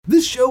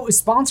This show is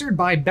sponsored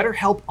by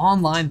BetterHelp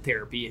Online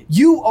Therapy.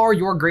 You are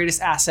your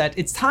greatest asset.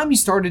 It's time you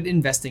started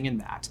investing in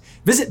that.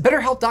 Visit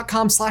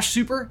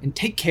betterhelp.com/super and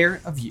take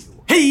care of you.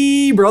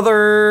 Hey,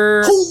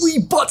 brother! Holy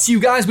butts, you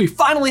guys, we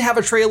finally have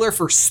a trailer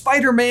for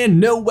Spider-Man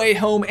No Way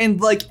Home,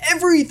 and like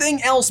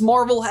everything else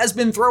Marvel has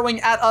been throwing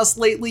at us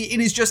lately, it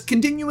is just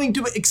continuing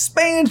to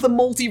expand the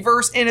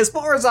multiverse, and as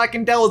far as I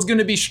can tell, it's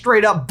gonna be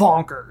straight up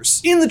bonkers.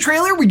 In the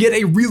trailer, we get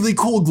a really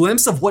cool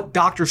glimpse of what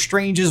Doctor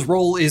Strange's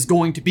role is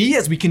going to be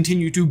as we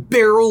continue to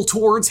barrel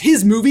towards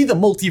his movie, The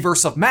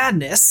Multiverse of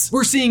Madness.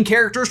 We're seeing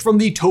characters from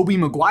the Tobey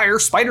Maguire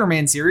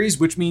Spider-Man series,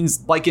 which means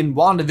like in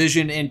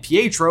WandaVision and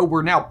Pietro,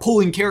 we're now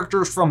pulling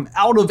characters from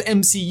out of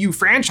MCU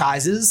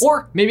franchises,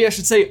 or maybe I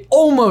should say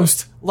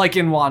almost like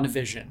in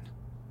WandaVision.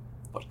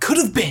 What could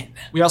have been.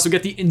 We also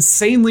get the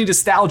insanely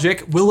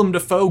nostalgic Willem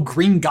Dafoe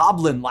Green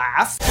Goblin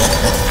laugh.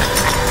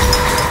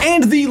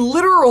 And the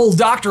literal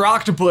Dr.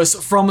 Octopus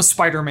from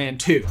Spider-Man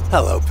 2.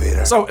 Hello,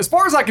 Peter. So as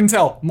far as I can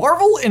tell,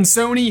 Marvel and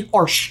Sony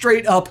are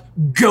straight up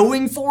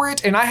going for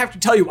it, and I have to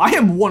tell you, I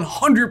am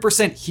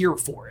 100% here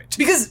for it.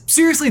 Because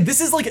seriously,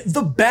 this is like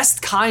the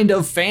best kind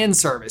of fan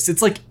service.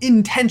 It's like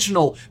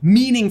intentional,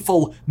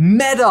 meaningful,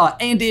 meta,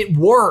 and it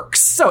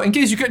works. So in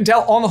case you couldn't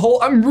tell, on the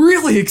whole, I'm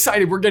really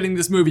excited we're getting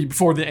this movie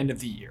before the end of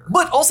the year.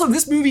 But also,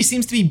 this movie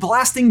seems to be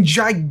blasting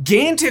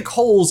gigantic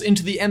holes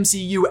into the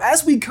MCU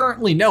as we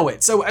currently know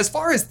it. So as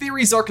far as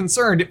theories are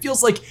concerned, it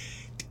feels like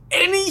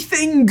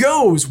anything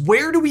goes.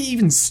 Where do we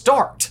even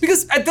start?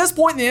 Because at this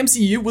point in the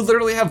MCU, we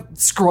literally have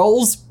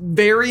Skrulls,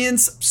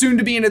 variants, soon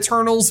to be in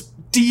Eternals,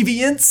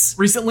 deviants,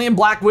 recently in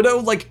Black Widow,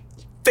 like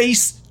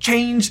face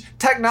change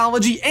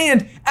technology,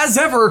 and as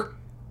ever,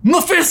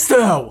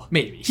 Mephisto!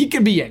 Maybe. He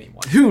could be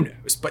anyone, who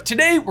knows? But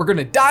today, we're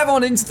gonna dive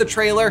on into the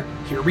trailer.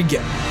 Here we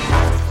go.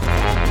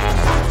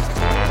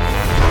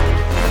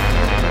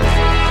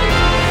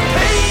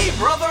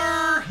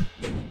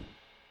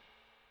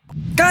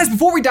 Guys,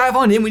 before we dive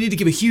on in, we need to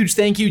give a huge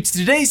thank you to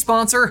today's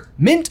sponsor,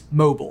 Mint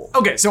Mobile.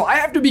 Okay, so I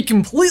have to be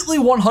completely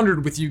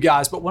 100 with you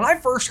guys, but when I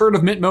first heard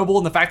of Mint Mobile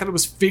and the fact that it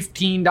was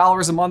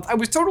 $15 a month, I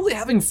was totally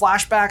having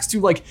flashbacks to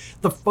like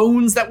the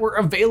phones that were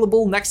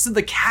available next to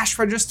the cash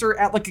register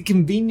at like a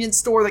convenience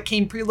store that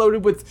came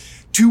preloaded with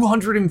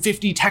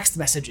 250 text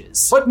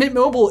messages. But Mint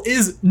Mobile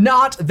is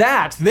not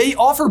that. They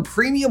offer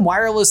premium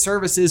wireless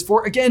services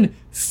for, again,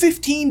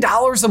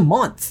 $15 a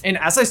month. And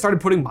as I started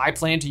putting my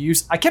plan to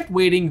use, I kept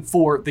waiting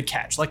for the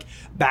catch, like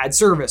bad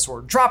service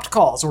or dropped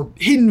calls or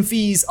hidden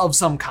fees of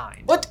some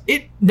kind. But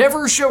it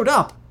never showed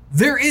up.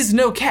 There is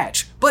no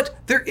catch, but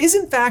there is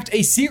in fact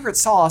a secret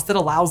sauce that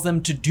allows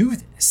them to do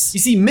this. You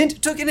see,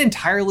 Mint took an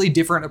entirely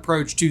different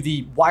approach to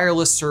the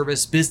wireless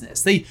service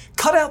business. They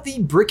cut out the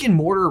brick and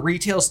mortar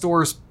retail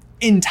stores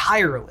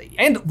entirely.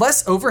 And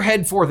less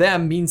overhead for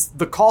them means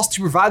the cost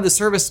to provide the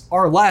service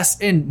are less,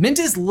 and Mint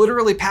is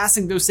literally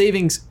passing those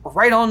savings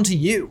right on to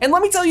you. And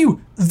let me tell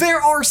you,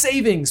 there are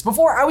savings.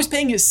 Before, I was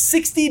paying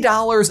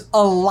 $60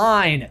 a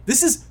line.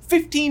 This is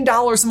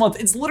 $15 a month.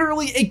 It's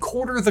literally a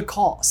quarter the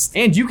cost.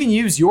 And you can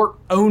use your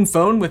own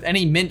phone with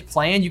any Mint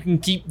plan. You can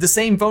keep the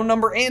same phone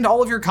number and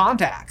all of your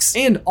contacts.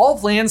 And all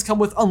plans come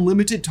with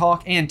unlimited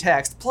talk and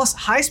text, plus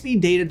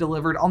high-speed data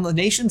delivered on the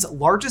nation's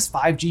largest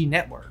 5G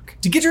network.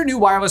 To get your new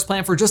wireless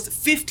plan for just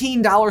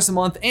 $15 a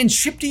month and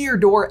shipped to your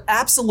door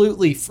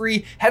absolutely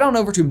free, head on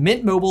over to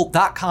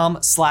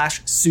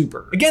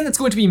mintmobile.com/super. Again, that's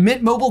going to be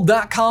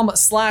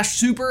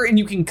mintmobile.com/super, and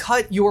you can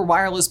cut your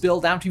wireless bill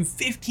down to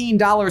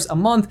 $15 a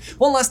month.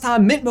 One last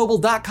time,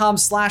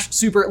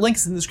 mintmobile.com/super.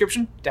 Links in the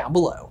description down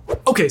below.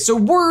 Okay, so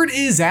word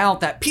is out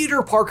that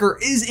Peter Parker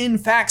is in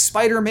fact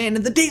Spider-Man,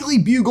 and the Daily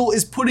Bugle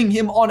is putting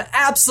him on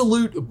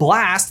absolute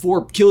blast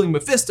for killing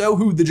Mephisto,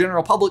 who the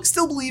general public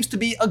still believes to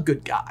be a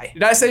good guy.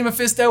 Did I say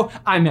Mephisto?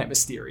 I meant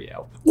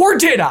Mysterio. Or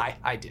did I?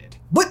 I did.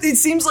 But it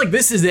seems like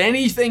this is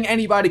anything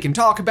anybody can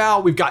talk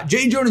about. We've got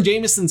J. Jonah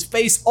Jameson's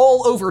face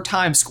all over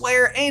Times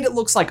Square, and it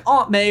looks like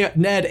Aunt May,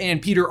 Ned,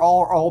 and Peter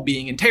are all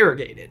being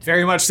interrogated.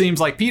 Very much seems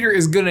like Peter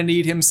is gonna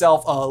need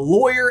himself a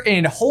lawyer,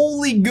 and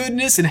holy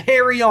goodness and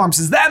hairy arms.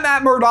 Is that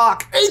Matt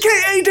Murdock,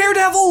 AKA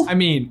Daredevil? I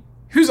mean,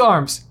 whose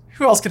arms?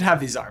 Who else could have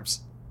these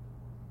arms?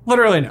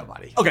 Literally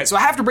nobody. Okay, so I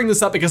have to bring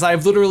this up because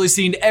I've literally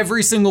seen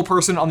every single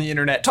person on the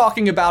internet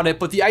talking about it,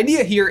 but the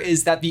idea here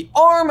is that the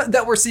arm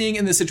that we're seeing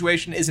in this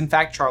situation is in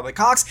fact Charlie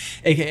Cox,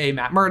 aka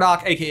Matt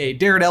Murdock, aka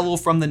Daredevil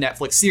from the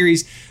Netflix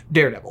series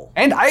Daredevil.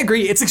 And I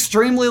agree, it's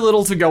extremely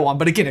little to go on,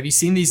 but again, have you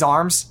seen these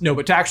arms? No,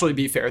 but to actually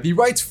be fair, the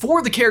rights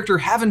for the character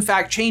have in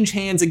fact changed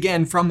hands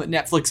again from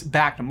Netflix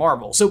back to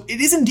Marvel, so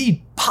it is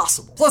indeed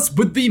possible. Plus,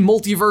 with the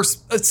multiverse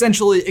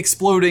essentially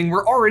exploding,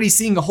 we're already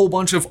seeing a whole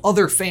bunch of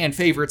other fan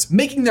favorites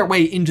making their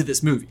way into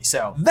this movie.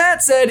 So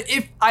that said,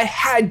 if I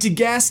had to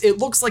guess, it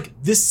looks like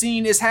this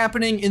scene is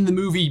happening in the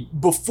movie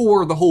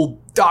before the whole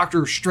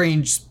Doctor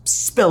Strange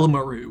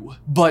spellmaroo.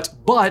 But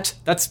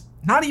that's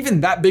not even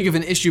that big of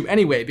an issue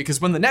anyway, because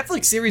when the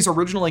Netflix series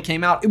originally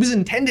came out, it was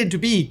intended to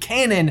be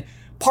canon,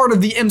 part of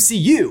the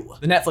MCU.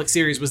 The Netflix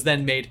series was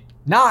then made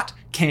not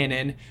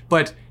canon,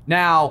 but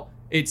now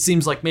it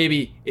seems like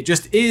maybe it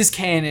just is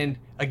canon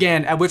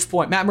Again, at which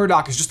point Matt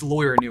Murdock is just a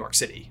lawyer in New York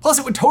City. Plus,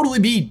 it would totally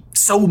be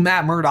so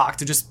Matt Murdock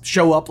to just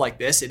show up like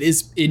this. It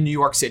is in New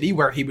York City,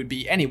 where he would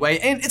be anyway,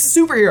 and it's a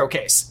superhero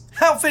case.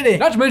 How fitting!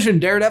 Not to mention,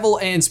 Daredevil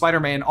and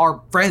Spider-Man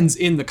are friends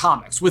in the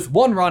comics, with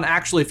one run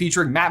actually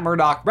featuring Matt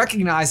Murdock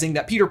recognizing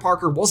that Peter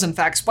Parker was in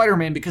fact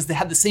Spider-Man because they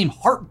had the same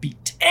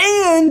heartbeat.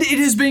 And it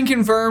has been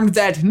confirmed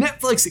that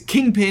Netflix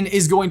Kingpin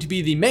is going to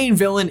be the main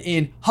villain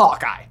in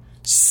Hawkeye.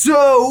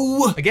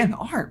 So, again, the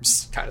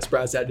arms. Kind of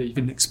surprised I had to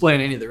even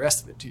explain any of the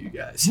rest of it to you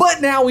guys. But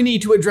now we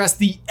need to address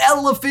the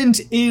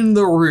elephant in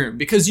the room,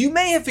 because you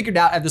may have figured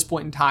out at this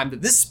point in time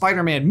that this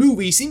Spider-Man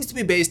movie seems to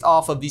be based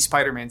off of the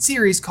Spider-Man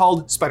series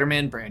called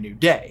Spider-Man Brand New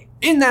Day.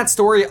 In that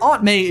story,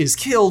 Aunt May is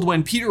killed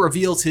when Peter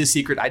reveals his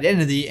secret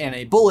identity and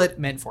a bullet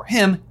meant for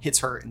him hits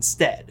her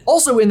instead.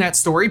 Also in that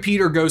story,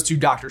 Peter goes to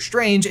Doctor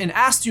Strange and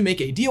asks to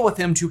make a deal with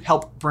him to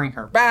help bring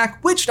her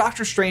back, which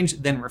Doctor Strange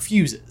then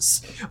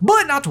refuses.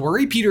 But not to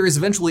worry, Peter is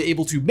eventually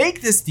able to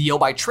make this deal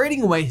by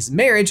trading away his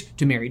marriage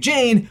to Mary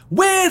Jane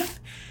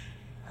with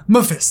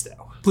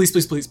Mephisto.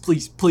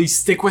 Please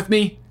stick with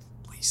me.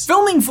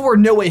 Filming for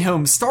No Way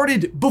Home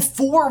started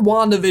before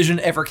WandaVision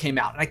ever came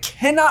out, and I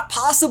cannot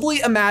possibly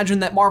imagine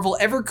that Marvel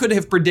ever could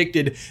have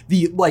predicted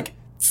the,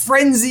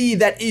 frenzy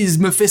that is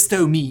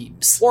Mephisto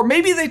memes. Or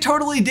maybe they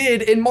totally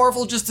did, and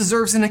Marvel just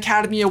deserves an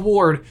Academy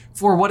Award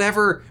for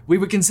whatever we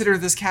would consider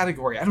this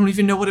category. I don't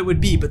even know what it would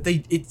be, but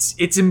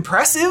it's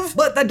impressive.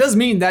 But that does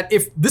mean that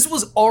if this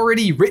was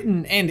already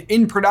written and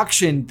in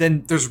production,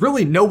 then there's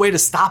really no way to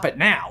stop it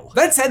now.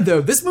 That said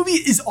though, this movie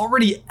is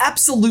already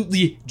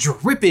absolutely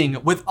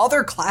dripping with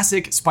other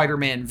classic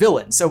Spider-Man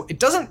villains, so it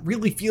doesn't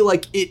really feel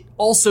like it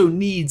also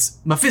needs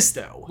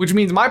Mephisto. Which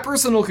means my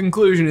personal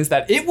conclusion is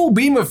that it will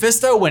be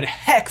Mephisto when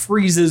heck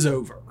freezes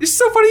over. It's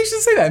so funny you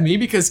should say that, me,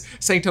 because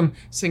Sanctum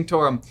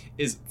Sanctorum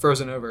is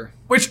frozen over.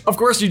 Which, of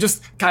course, you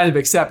just kind of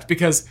accept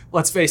because,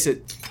 let's face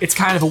it, it's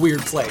kind of a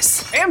weird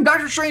place. And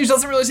Doctor Strange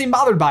doesn't really seem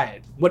bothered by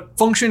it. What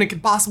function it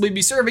could possibly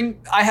be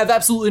serving, I have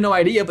absolutely no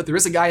idea, but there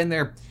is a guy in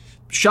there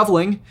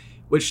shoveling,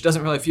 which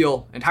doesn't really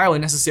feel entirely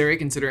necessary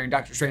considering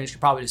Doctor Strange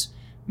could probably just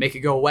make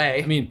it go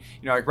away. I mean,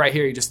 right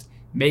here, he just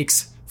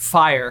makes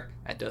fire.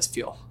 That does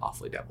feel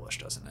awfully devilish,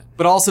 doesn't it?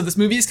 But also, this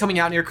movie is coming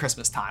out near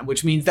Christmas time,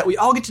 which means that we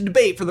all get to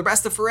debate for the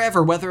rest of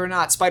forever whether or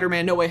not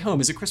Spider-Man No Way Home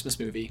is a Christmas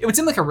movie. It would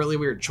seem like a really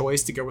weird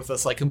choice to go with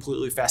this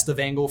completely festive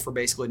angle for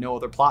basically no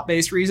other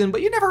plot-based reason,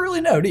 but you never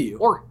really know, do you?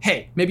 Or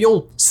hey, maybe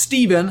old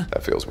Steven.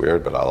 That feels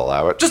weird, but I'll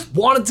allow it. Just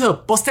wanted to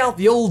bust out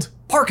the old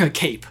parka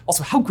cape.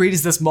 Also, how great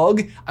is this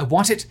mug? I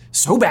want it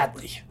so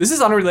badly. This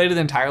is unrelated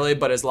entirely,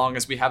 but as long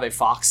as we have a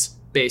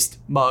Fox-based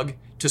mug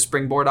to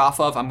springboard off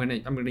of, I'm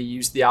gonna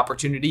use the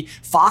opportunity.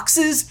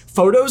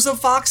 Photos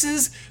of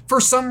foxes, for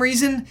some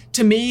reason,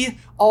 to me,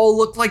 all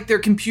look like they're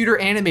computer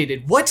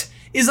animated. What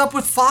is up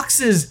with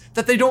foxes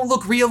that they don't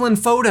look real in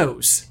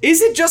photos?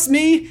 Is it just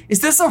me?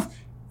 Is this a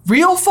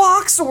real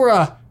fox or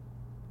a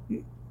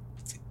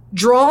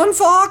drawn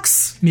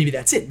fox? Maybe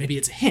that's it. Maybe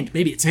it's a hint.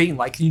 Maybe it's saying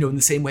in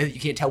the same way that you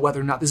can't tell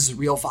whether or not this is a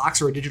real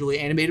fox or a digitally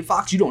animated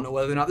fox, you don't know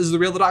whether or not this is the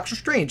real Doctor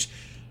Strange.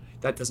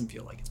 That doesn't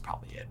feel like it's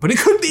probably it, but it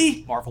could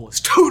be. Marvel is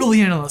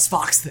totally in on this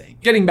Fox thing.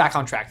 Getting back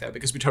on track though,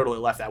 because we totally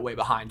left that way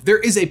behind. There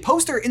is a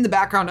poster in the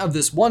background of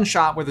this one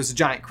shot where there's a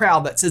giant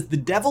crowd that says "The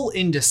Devil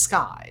in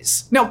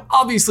Disguise." Now,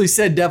 obviously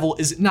said devil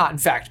is not in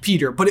fact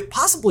Peter, but it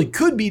possibly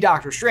could be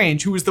Doctor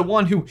Strange, who is the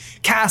one who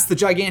cast the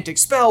gigantic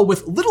spell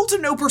with little to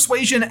no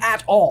persuasion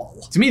at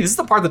all. To me, this is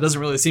the part that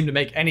doesn't really seem to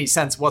make any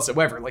sense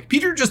whatsoever.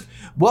 Peter just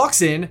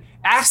walks in,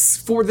 asks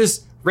for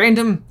this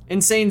random,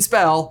 insane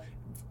spell,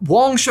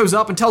 Wong shows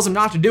up and tells him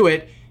not to do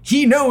it.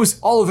 He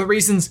knows all of the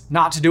reasons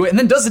not to do it and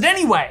then does it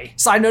anyway.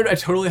 Side note, I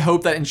totally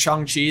hope that in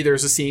Shang-Chi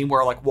there's a scene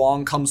where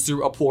Wong comes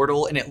through a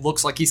portal and it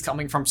looks like he's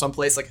coming from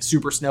someplace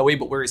super snowy,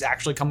 but where he's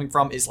actually coming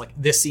from is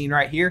this scene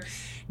right here.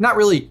 Not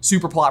really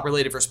super plot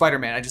related for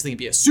Spider-Man, I just think it'd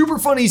be a super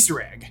fun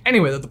Easter egg.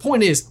 Anyway, the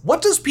point is,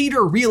 what does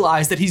Peter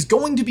realize that he's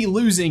going to be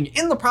losing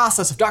in the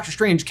process of Doctor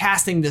Strange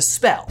casting this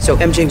spell? So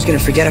MJ's gonna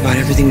forget about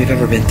everything we've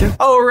ever been through?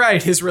 Oh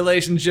right, his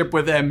relationship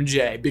with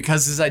MJ,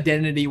 because his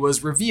identity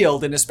was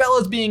revealed and a spell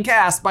is being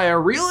cast by a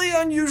really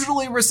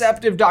unusually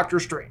receptive Doctor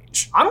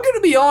Strange. I'm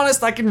gonna be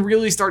honest, I can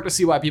really start to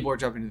see why people are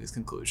jumping to this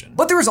conclusion.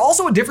 But there is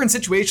also a different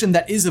situation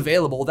that is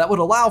available that would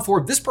allow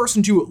for this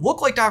person to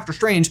look like Doctor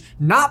Strange,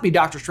 not be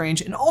Doctor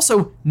Strange, and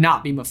also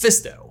not be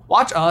Mephisto.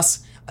 Watch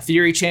us, a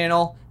theory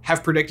channel,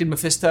 have predicted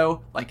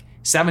Mephisto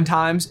 7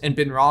 times and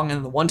been wrong,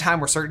 and the one time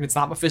we're certain it's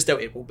not Mephisto,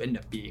 it will end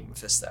up being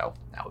Mephisto.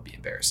 That would be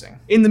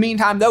embarrassing. In the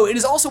meantime, though, it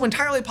is also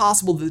entirely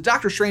possible that the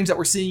Doctor Strange that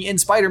we're seeing in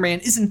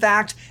Spider-Man is in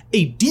fact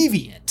a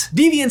deviant.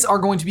 Deviants are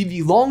going to be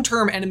the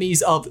long-term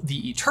enemies of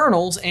the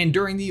Eternals, and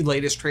during the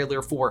latest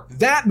trailer for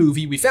that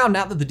movie, we found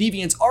out that the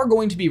deviants are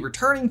going to be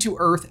returning to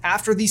Earth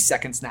after the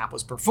second snap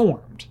was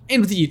performed.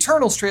 And with the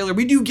Eternals trailer,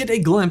 we do get a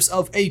glimpse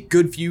of a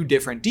good few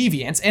different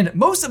deviants, and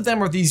most of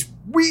them are these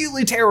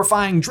really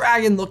terrifying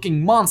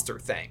dragon-looking monster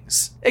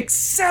things.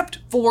 Except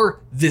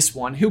for this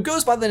one, who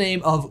goes by the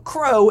name of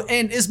Crow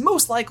and is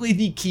most likely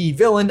the key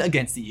villain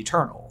against the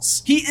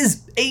Eternals. He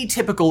is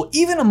atypical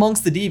even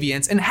amongst the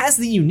deviants and has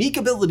the unique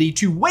ability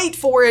to, wait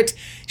for it,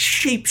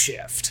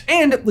 shapeshift.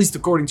 And at least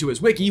according to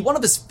his wiki, one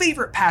of his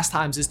favorite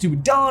pastimes is to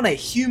don a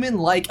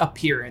human-like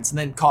appearance and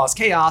then cause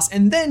chaos,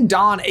 and then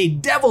don a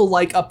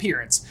devil-like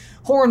appearance,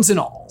 horns and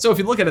all. So if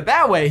you look at it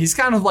that way, he's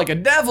kind of like a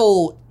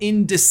devil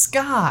in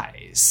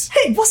disguise.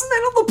 Hey, wasn't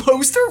that on the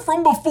poster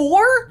from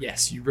before?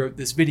 Yes, you wrote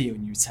this video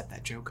and you set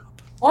that joke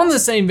up. On the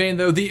same vein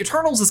though, the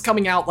Eternals is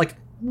coming out like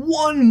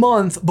 1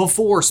 month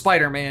before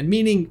Spider-Man,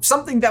 meaning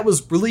something that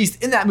was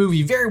released in that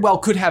movie very well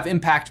could have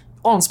impact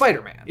on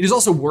Spider-Man. It is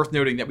also worth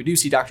noting that we do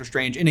see Doctor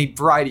Strange in a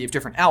variety of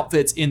different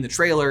outfits in the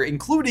trailer,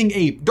 including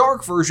a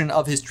dark version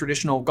of his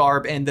traditional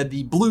garb and then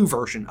the blue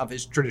version of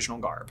his traditional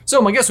garb.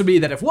 So my guess would be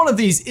that if one of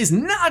these is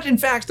not in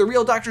fact the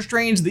real Doctor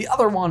Strange, the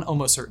other one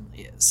almost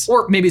certainly is.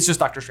 Or maybe it's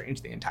just Doctor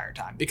Strange the entire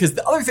time, because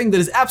the other thing that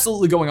is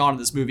absolutely going on in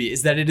this movie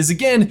is that it is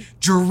again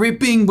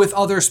dripping with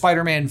other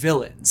Spider-Man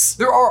villains.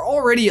 There are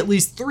already at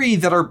least 3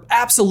 that are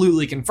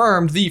absolutely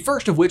confirmed, the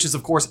first of which is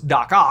of course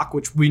Doc Ock,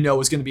 which we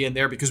know is going to be in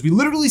there because we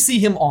literally see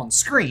him on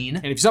screen.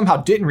 And if you somehow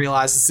didn't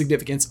realize the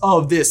significance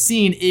of this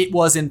scene, it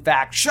was in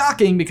fact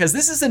shocking, because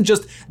this isn't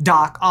just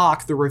Doc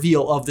Ock, the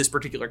reveal of this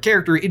particular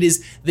character. It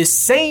is the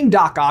same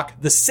Doc Ock,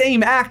 the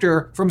same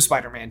actor from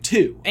Spider-Man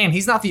 2. And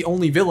he's not the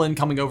only villain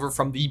coming over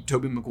from the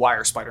Tobey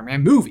Maguire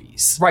Spider-Man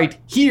movies. Right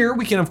here,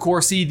 we can of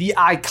course see the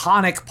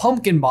iconic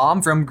pumpkin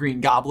bomb from Green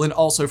Goblin,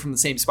 also from the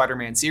same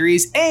Spider-Man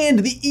series, and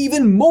the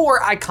even more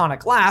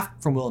iconic laugh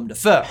from Willem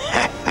Dafoe.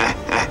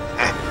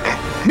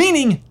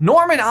 Meaning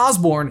Norman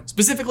Osborn,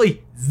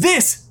 specifically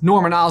this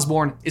Norman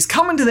Osborn, is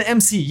coming to the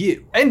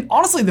MCU. And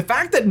honestly, the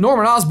fact that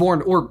Norman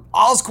Osborn, or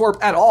Oscorp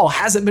at all,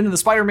 hasn't been in the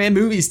Spider-Man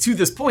movies to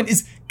this point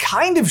is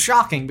kind of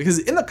shocking, because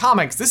in the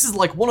comics, this is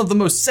like one of the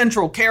most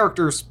central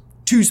characters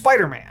to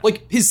Spider-Man.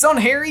 Like, his son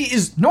Harry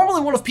is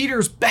normally one of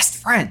Peter's best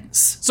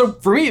friends. So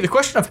for me, the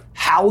question of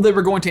how they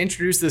were going to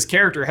introduce this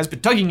character has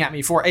been tugging at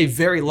me for a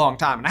very long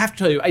time. And I have to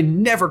tell you, I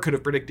never could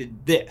have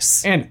predicted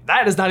this. And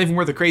that is not even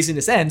where the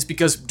craziness ends,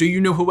 because do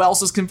you know who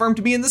else is confirmed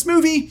to be in this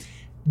movie?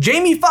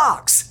 Jamie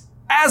Foxx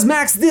as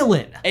Max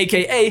Dillon,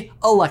 aka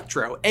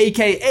Electro,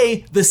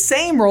 aka the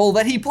same role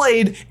that he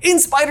played in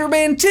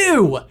Spider-Man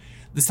 2.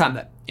 This time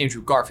that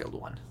Andrew Garfield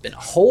one. Been a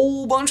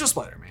whole bunch of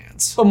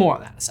Spider-Mans, but more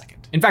on that in a second.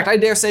 In fact, I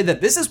dare say that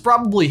this is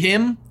probably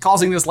him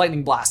causing this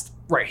lightning blast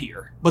right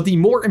here. But the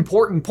more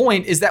important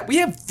point is that we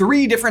have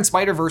 3 different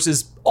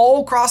Spider-Verses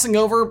all crossing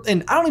over,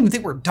 and I don't even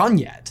think we're done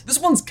yet. This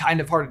one's kind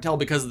of hard to tell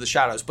because of the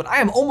shadows, but I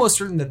am almost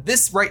certain that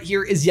this right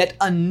here is yet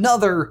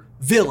another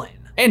villain.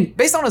 And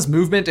based on his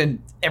movement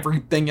and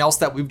everything else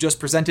that we've just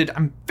presented,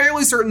 I'm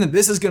fairly certain that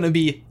this is going to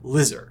be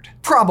Lizard.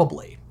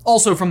 Probably.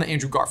 Also from the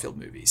Andrew Garfield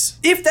movies.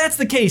 If that's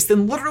the case,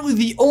 then literally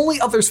the only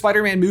other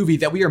Spider-Man movie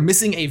that we are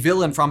missing a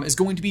villain from is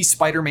going to be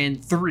Spider-Man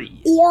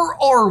 3.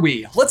 Or are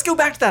we? Let's go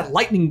back to that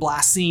lightning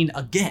blast scene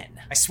again.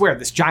 I swear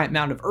this giant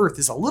mound of Earth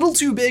is a little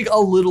too big, a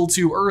little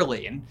too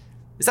early. And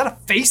is that a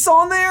face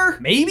on there?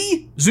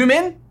 Maybe? Zoom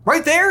in?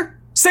 Right there?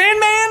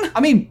 Sandman? I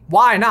mean,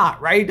 why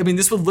not, right? I mean,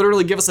 this would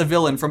literally give us a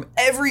villain from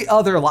every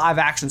other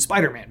live-action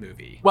Spider-Man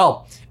movie.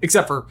 Well,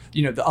 except for,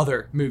 the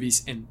other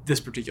movies in this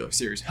particular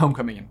series,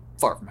 Homecoming and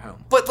Far From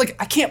Home. But,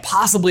 I can't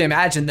possibly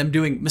imagine them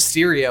doing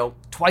Mysterio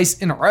twice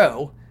in a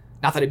row.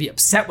 Not that I'd be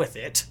upset with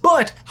it,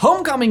 but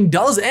Homecoming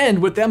does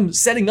end with them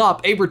setting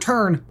up a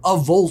return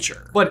of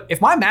Vulture. But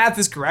if my math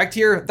is correct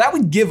here, that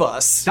would give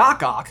us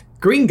Doc Ock,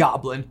 Green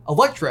Goblin,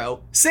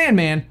 Electro,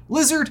 Sandman,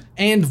 Lizard,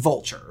 and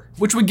Vulture,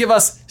 which would give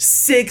us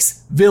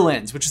 6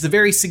 villains, which is a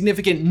very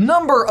significant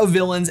number of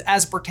villains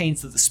as it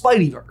pertains to the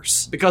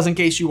Spideyverse. Because in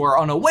case you are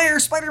unaware,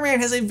 Spider-Man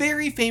has a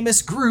very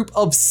famous group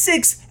of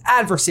 6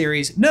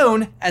 adversaries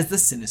known as the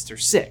Sinister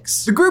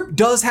Six. The group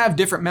does have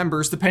different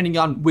members depending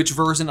on which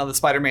version of the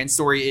Spider-Man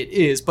story it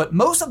is, but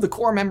most of the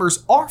core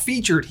members are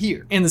featured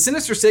here. And the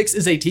Sinister Six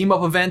is a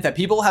team-up event that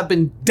people have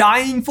been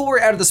dying for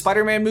out of the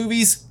Spider-Man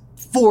movies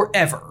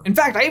forever. In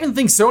fact, I even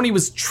think Sony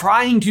was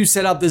trying to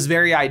set up this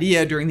very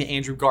idea during the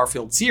Andrew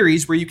Garfield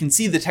series, where you can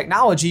see the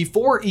technology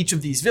for each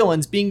of these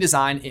villains being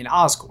designed in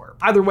Oscorp.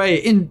 Either way,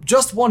 in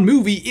just one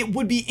movie, it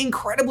would be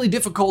incredibly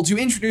difficult to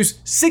introduce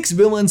 6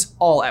 villains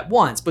all at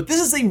once, but this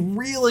is a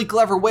really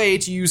clever way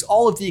to use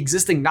all of the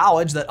existing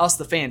knowledge that us,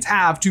 the fans,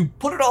 have to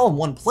put it all in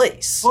one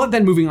place. But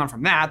then moving on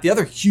from that, the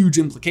other huge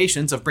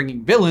implications of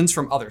bringing villains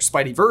from other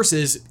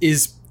Spideyverses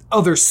is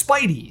other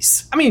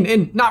Spideys. I mean,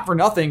 and not for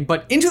nothing,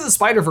 but Into the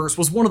Spider-Verse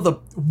was one of the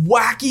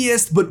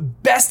wackiest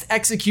but best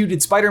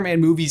executed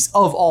Spider-Man movies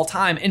of all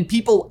time, and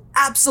people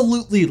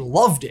absolutely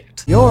loved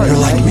it. You're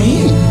like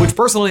me. Which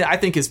personally I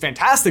think is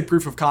fantastic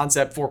proof of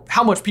concept for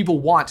how much people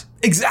want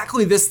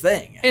exactly this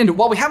thing. And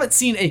while we haven't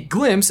seen a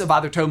glimpse of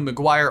either Tobey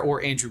Maguire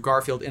or Andrew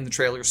Garfield in the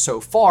trailer so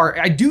far,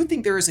 I do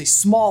think there is a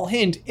small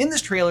hint in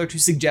this trailer to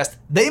suggest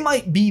they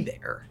might be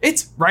there.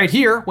 It's right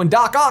here when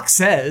Doc Ock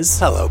says,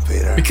 "Hello,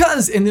 Peter."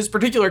 Because in this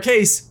particular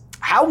case,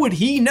 how would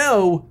he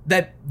know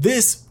that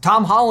this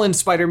Tom Holland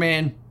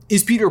Spider-Man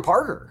is Peter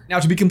Parker. Now,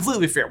 to be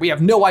completely fair, we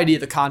have no idea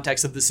the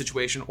context of this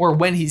situation or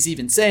when he's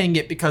even saying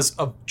it because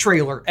of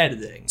trailer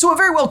editing. So it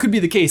very well could be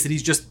the case that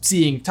he's just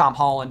seeing Tom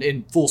Holland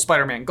in full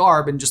Spider-Man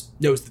garb and just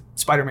knows that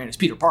Spider-Man is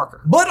Peter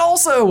Parker. But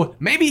also,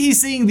 maybe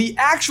he's seeing the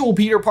actual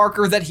Peter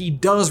Parker that he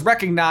does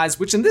recognize,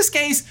 which in this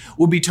case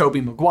would be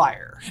Tobey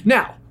Maguire.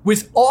 Now,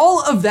 with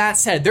all of that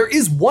said, there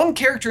is one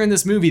character in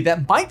this movie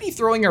that might be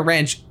throwing a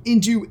wrench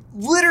into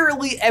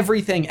literally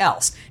everything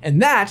else,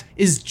 and that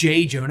is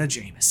J. Jonah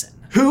Jameson,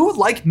 who,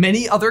 like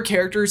many other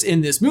characters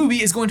in this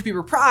movie, is going to be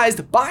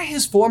reprised by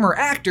his former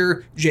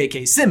actor,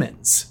 J.K.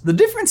 Simmons. The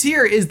difference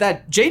here is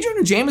that J.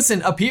 Jonah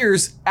Jameson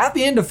appears at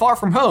the end of Far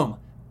From Home,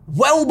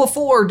 well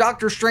before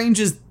Doctor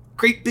Strange's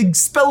great big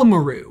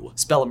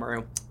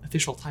Spellimaroo.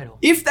 Official title.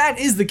 If that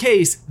is the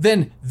case,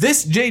 then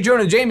this J.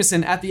 Jonah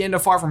Jameson at the end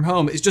of Far From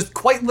Home is just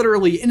quite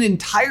literally an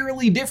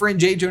entirely different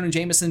J. Jonah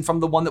Jameson from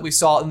the one that we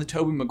saw in the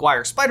Tobey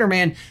Maguire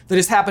Spider-Man that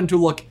just happened to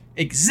look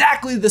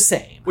exactly the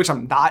same, which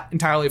I'm not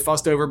entirely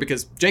fussed over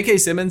because J.K.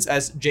 Simmons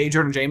as J.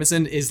 Jonah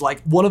Jameson is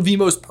like one of the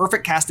most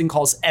perfect casting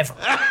calls ever.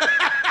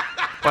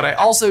 But I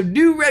also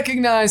do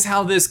recognize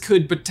how this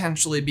could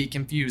potentially be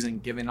confusing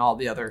given all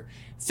the other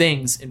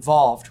things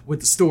involved with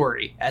the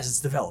story as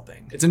it's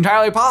developing. It's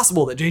entirely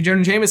possible that J.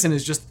 Jonah Jameson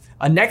is just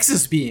a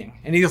Nexus being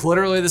and he's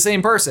literally the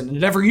same person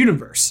in every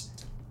universe.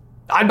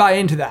 I'd buy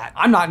into that.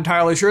 I'm not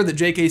entirely sure that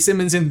J.K.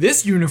 Simmons in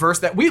this universe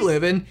that we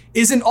live in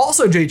isn't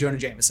also J. Jonah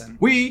Jameson.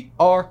 We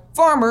are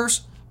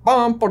farmers.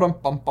 Bum, ba-dum,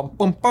 bum, bum,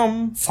 bum,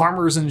 bum.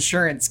 Farmers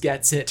Insurance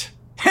gets it.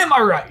 Am I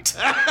right?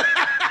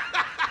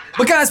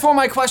 But guys, for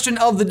my question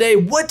of the day,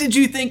 what did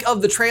you think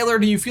of the trailer?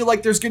 Do you feel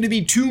like there's going to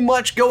be too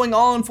much going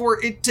on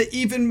for it to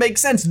even make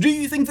sense? Do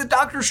you think that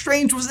Doctor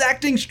Strange was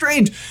acting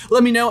strange?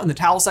 Let me know in the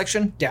towel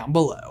section down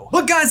below.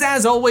 But guys,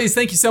 as always,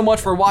 thank you so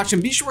much for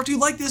watching. Be sure to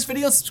like this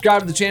video,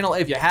 subscribe to the channel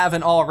if you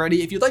haven't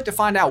already. If you'd like to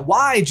find out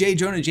why J.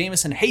 Jonah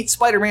Jameson hates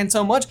Spider-Man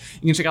so much,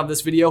 you can check out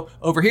this video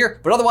over here.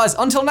 But otherwise,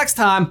 until next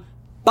time,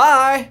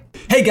 bye!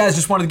 Hey guys,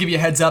 just wanted to give you a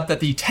heads up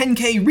that the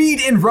 10K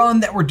read and run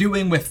that we're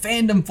doing with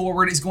Fandom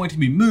Forward is going to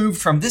be moved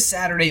from this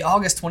Saturday,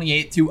 August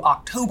 28th to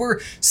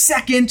October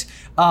 2nd.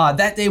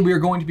 That day we are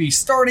going to be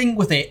starting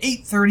with a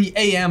 8:30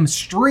 a.m.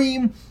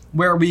 stream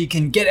where we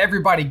can get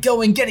everybody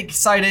going, get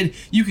excited.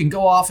 You can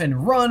go off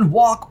and run,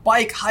 walk,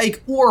 bike,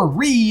 hike, or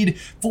read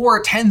for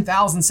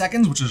 10,000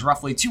 seconds, which is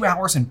roughly 2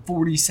 hours and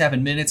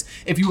 47 minutes.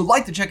 If you would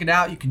like to check it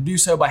out, you can do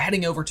so by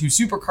heading over to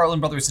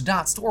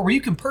supercarlinbrothers.store where you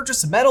can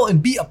purchase a medal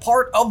and be a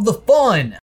part of the fun.